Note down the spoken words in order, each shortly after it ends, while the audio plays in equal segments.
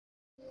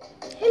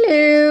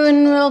Hello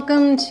and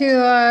welcome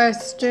to our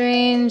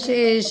strange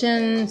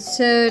Asian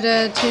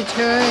soda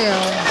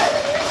tutorial.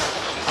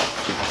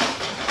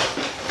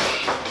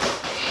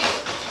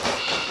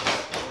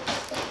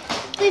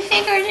 We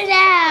figured it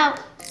out.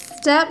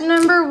 Step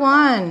number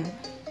 1.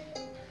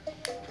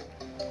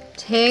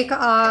 Take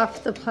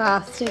off the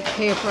plastic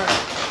paper.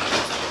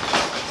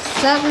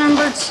 Step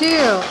number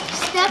 2.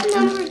 Step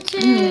number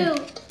 2.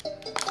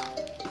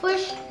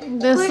 Push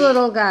this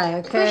little guy,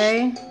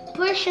 okay?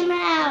 Push him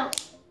out.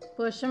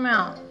 Push him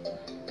out.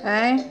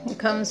 Okay? He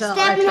comes out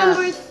Step like that.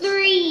 number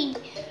 3.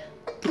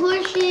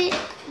 Push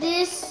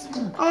this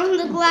on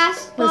the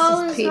glass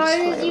ball as hard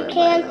as you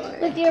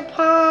can with your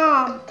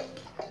palm.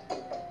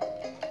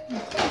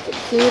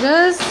 See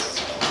this?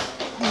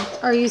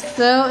 Are you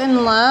so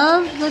in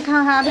love? Look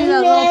how happy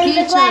that little peach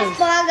is. And the glass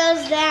ball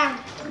goes down.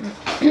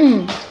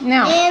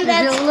 Now, if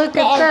you look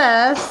at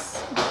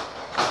this,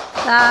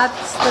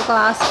 that's the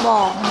glass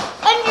ball.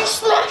 And you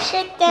smash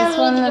it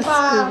down with your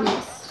palm.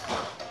 Scoobies.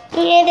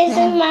 Yeah, this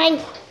is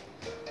mine.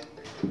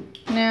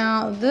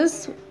 Now,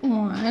 this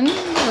one,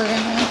 we're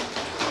going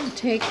to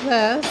take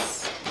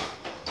this.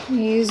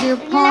 Use your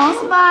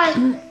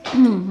palm.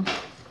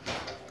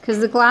 Because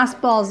the glass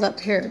ball's up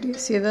here. Do you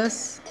see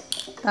this?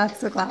 That's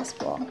the glass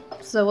ball.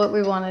 So what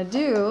we want to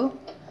do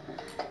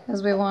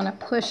is we want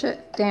to push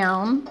it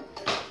down.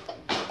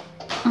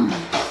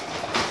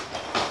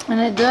 And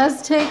it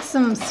does take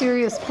some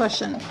serious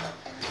pushing.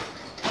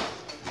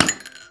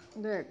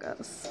 There it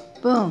goes.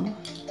 Boom.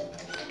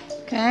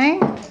 Okay,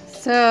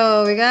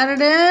 so we got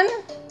it in.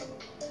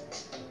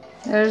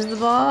 There's the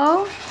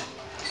ball.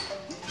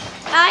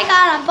 I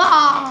got a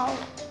ball.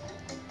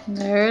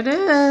 There it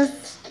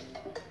is.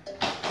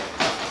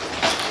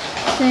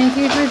 Thank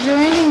you for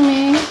joining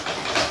me.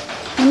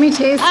 Let me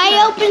taste it.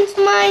 I opened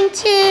mine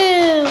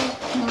too.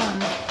 Come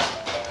on.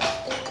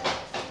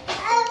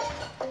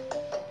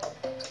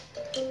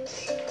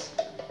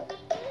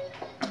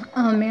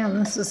 Oh man,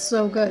 this is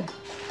so good.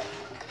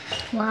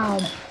 Wow.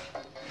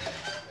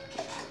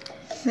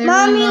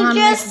 Mom,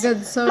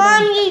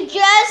 you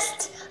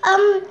just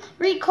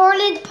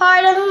recorded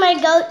part of my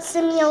goat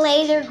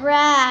simulator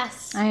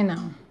grass. I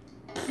know.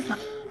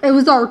 It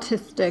was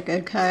artistic,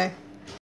 okay?